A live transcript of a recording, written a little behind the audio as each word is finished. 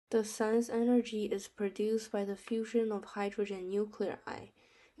The sun's energy is produced by the fusion of hydrogen nuclei.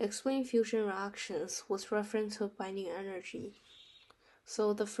 Explain fusion reactions with reference to binding energy.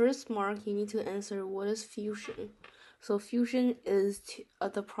 So the first mark, you need to answer what is fusion. So fusion is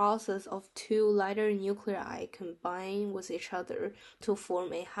the process of two lighter nuclei combine with each other to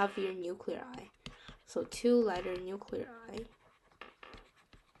form a heavier nuclei. So two lighter nuclei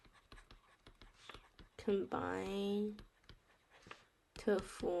combine to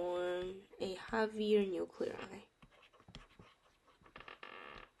form a heavier nuclei.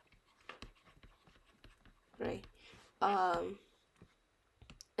 Right.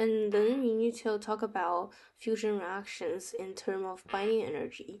 And then we need to talk about fusion reactions in terms of binding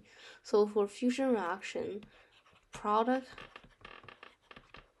energy. So for fusion reaction, product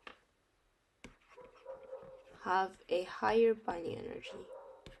have a higher binding energy.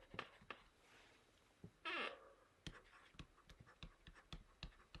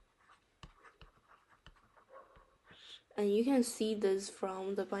 And you can see this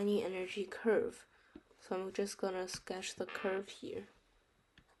from the binding energy curve. So I'm just gonna sketch the curve here.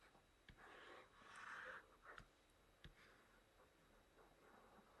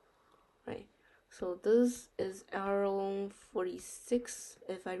 Right. So this is arrow 46,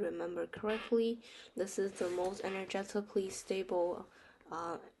 if I remember correctly. This is the most energetically stable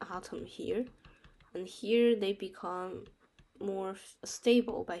atom here. And here they become more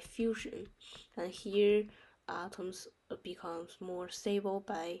stable by fusion. And here atoms becomes more stable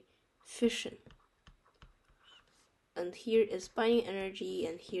by fission. And here is binding energy,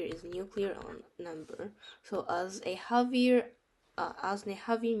 and here is nuclear number. So as a heavier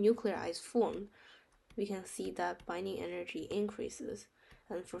nuclei is formed, we can see that binding energy increases,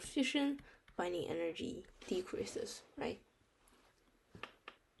 and for fission, binding energy decreases, right?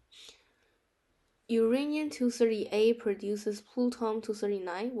 Uranium-238 produces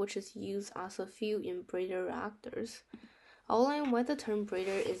plutonium-239, which is used as a fuel in breeder reactors. Outline why the term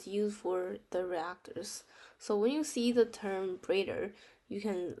breeder is used for the reactors. So when you see the term breeder, you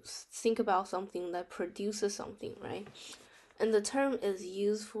can think about something that produces something, right? And the term is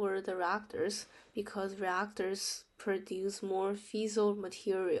used for the reactors because reactors produce more fissile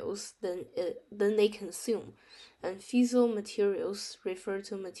materials than they consume. And fissile materials refer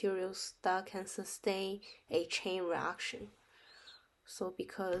to materials that can sustain a chain reaction. So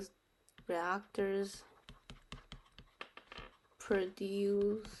because reactors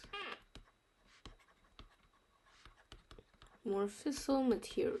produce more fissile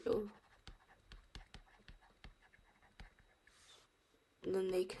material than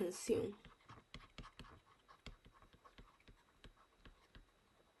they consume.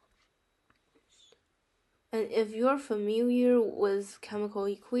 And if you're familiar with chemical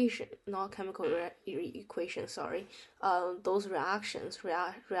equation, not chemical equation, sorry, those reaction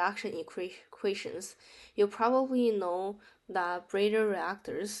equations, you probably know that breeder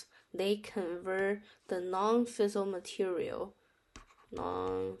reactors, they convert the non-fissile material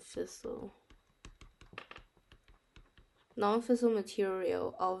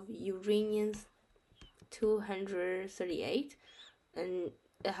of uranium-238, and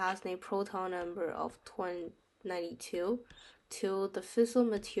it has a proton number of 92, to the fissile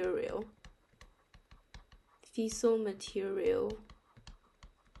material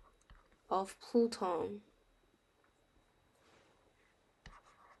of plutonium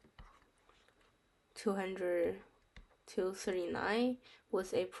 239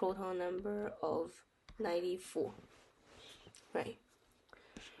 with a proton number of 94, right?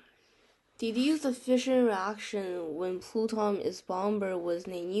 Deduce the fission reaction when plutonium is bombarded with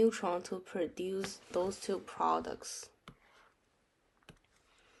a neutron to produce those two products.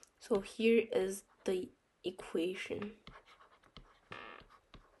 So here is the equation.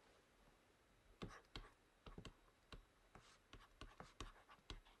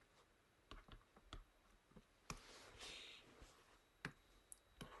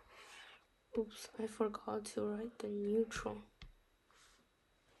 Oops, I forgot to write the neutron.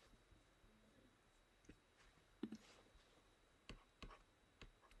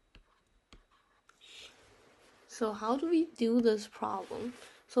 So how do we do this problem?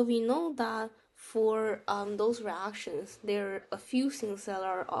 So we know that for those reactions, there are a few things that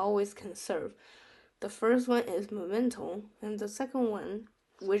are always conserved. The first one is momentum, and the second one,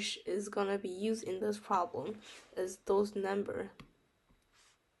 which is gonna be used in this problem, is those number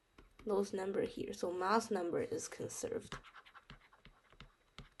here. So mass number is conserved.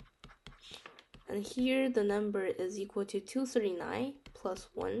 And here the number is equal to 239 plus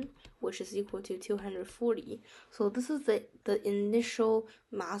 1, which is equal to 240. So this is the initial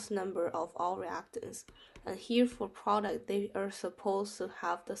mass number of all reactants. and here for product, they are supposed to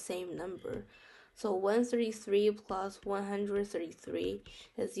have the same number. So 133 plus 133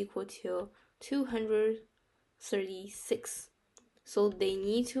 is equal to 236. So they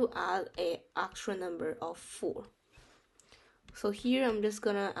need to add an extra number of 4. So here I'm just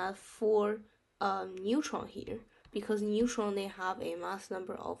gonna add 4 neutron here, because neutron, they have a mass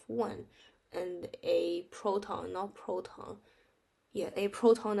number of 1, and a proton, not proton, yeah, a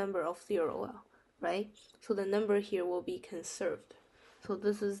proton number of 0, right? So the number here will be conserved. So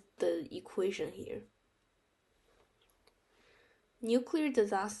this is the equation here. Nuclear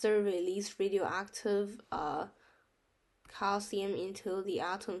disaster released radioactive calcium into the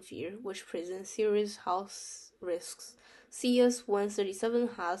atmosphere, which presents serious health risks.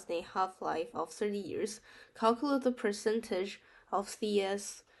 CS-137 has a half-life of 30 years. Calculate the percentage of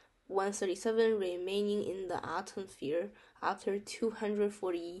CS-137 remaining in the atmosphere after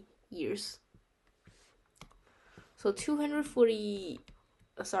 240 years. So 240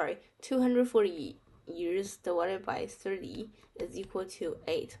 years divided by 30 is equal to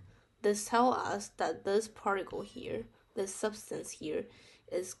 8. This tells us that this particle here, this substance here,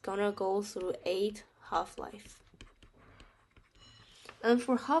 is gonna go through 8 half-life. And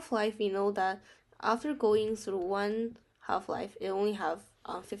for half-life, we know that after going through 1 half-life, it only have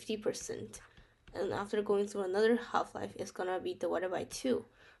 50%. And after going through another half-life, it's gonna be divided by 2.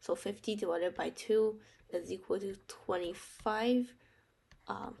 So 50 divided by 2 is equal to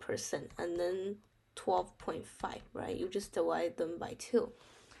 25%, and then 12.5, right? You just divide them by 2.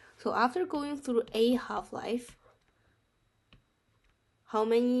 So after going through a half-life, how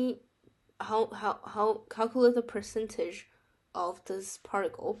calculate the percentage of this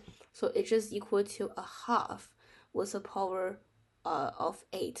particle? So it's just equal to a half with a power of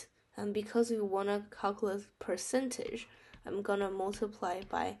 8. And because we want to calculate percentage, I'm gonna multiply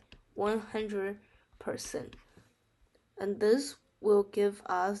by 100%. And this will give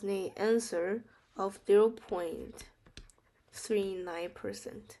us an answer of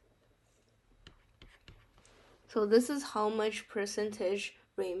 0.39%. So this is how much percentage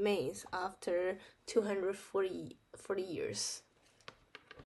remains after 240 years.